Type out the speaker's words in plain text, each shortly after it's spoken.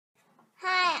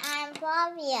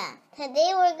Flavia.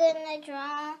 Today we're going to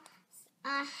draw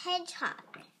a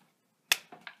hedgehog.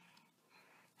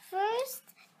 First,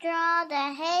 draw the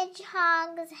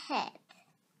hedgehog's head.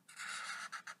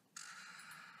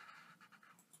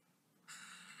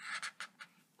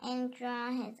 And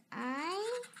draw his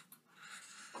eye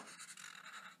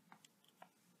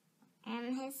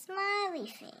and his smiley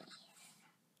face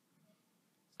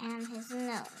and his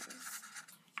nose.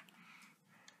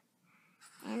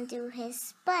 And do his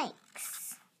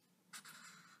spikes.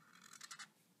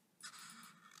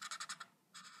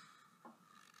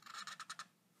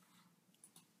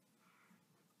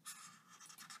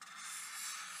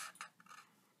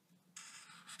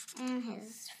 And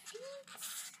his feet.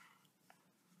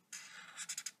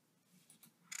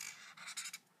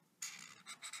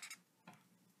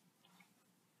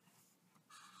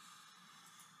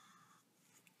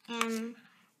 And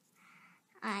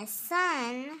a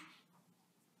sun.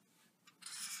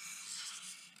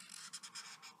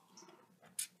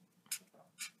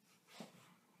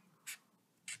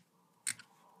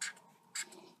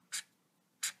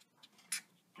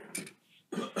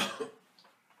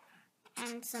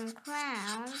 And some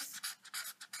clouds.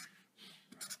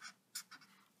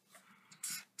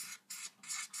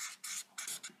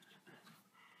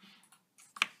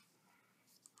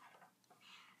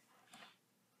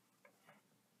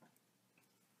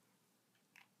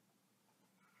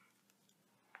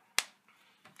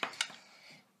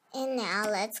 And now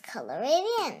let's color it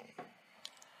in.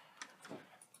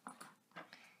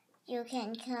 You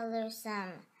can color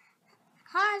some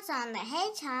hearts on the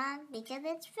hedgehog because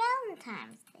it's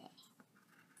Valentine's Day.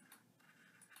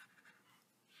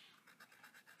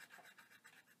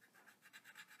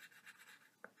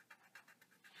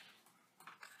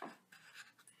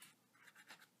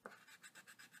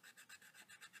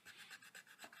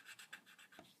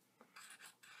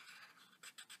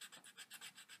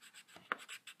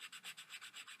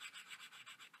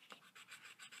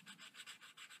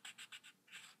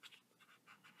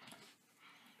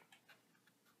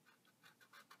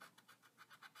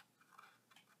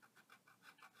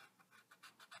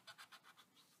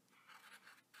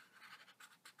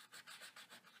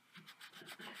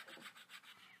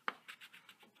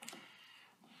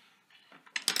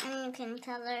 And you can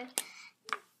color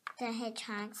the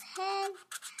hedgehog's head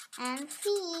and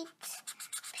feet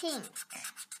pink.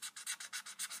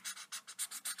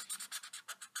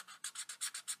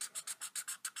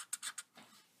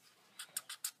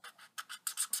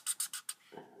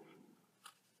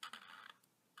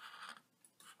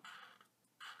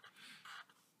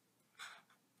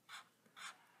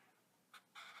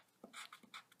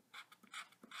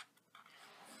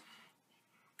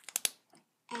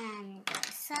 And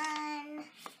the sun,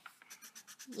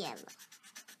 yellow.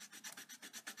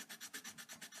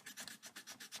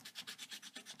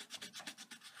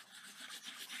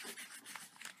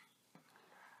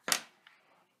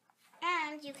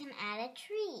 And you can add a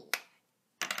tree.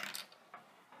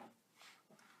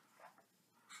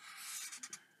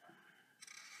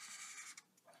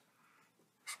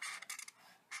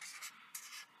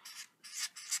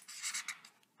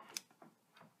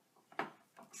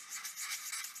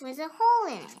 With a hole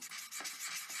in it.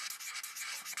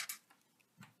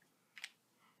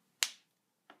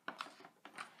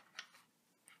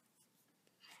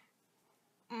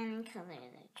 And color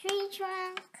the tree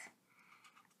trunk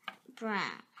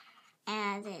brown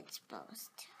as it's supposed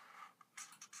to.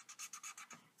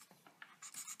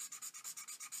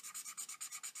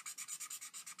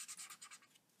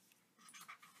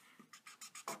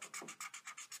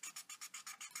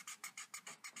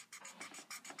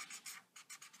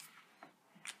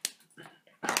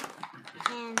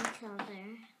 And color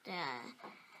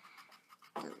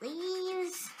the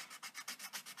leaves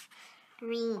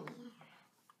green.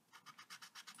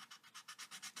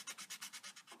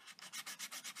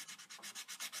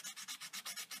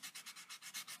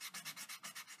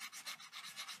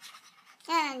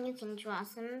 And you can draw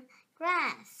some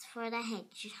grass for the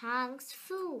hedgehog's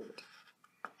food.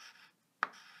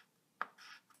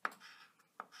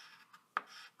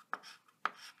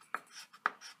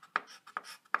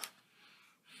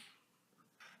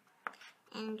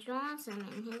 And draw some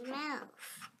in his mouth.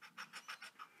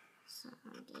 So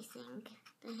what do you think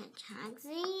the hedgehog's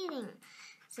eating?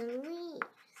 Some leaves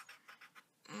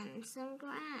and some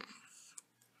grass.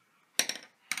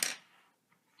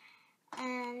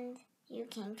 And you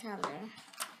can color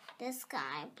the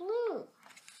sky blue.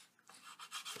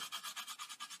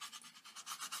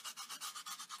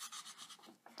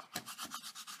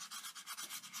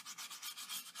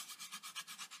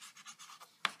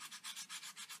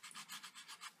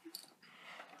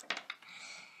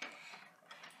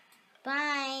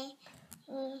 Bye.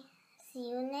 See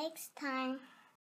you next time.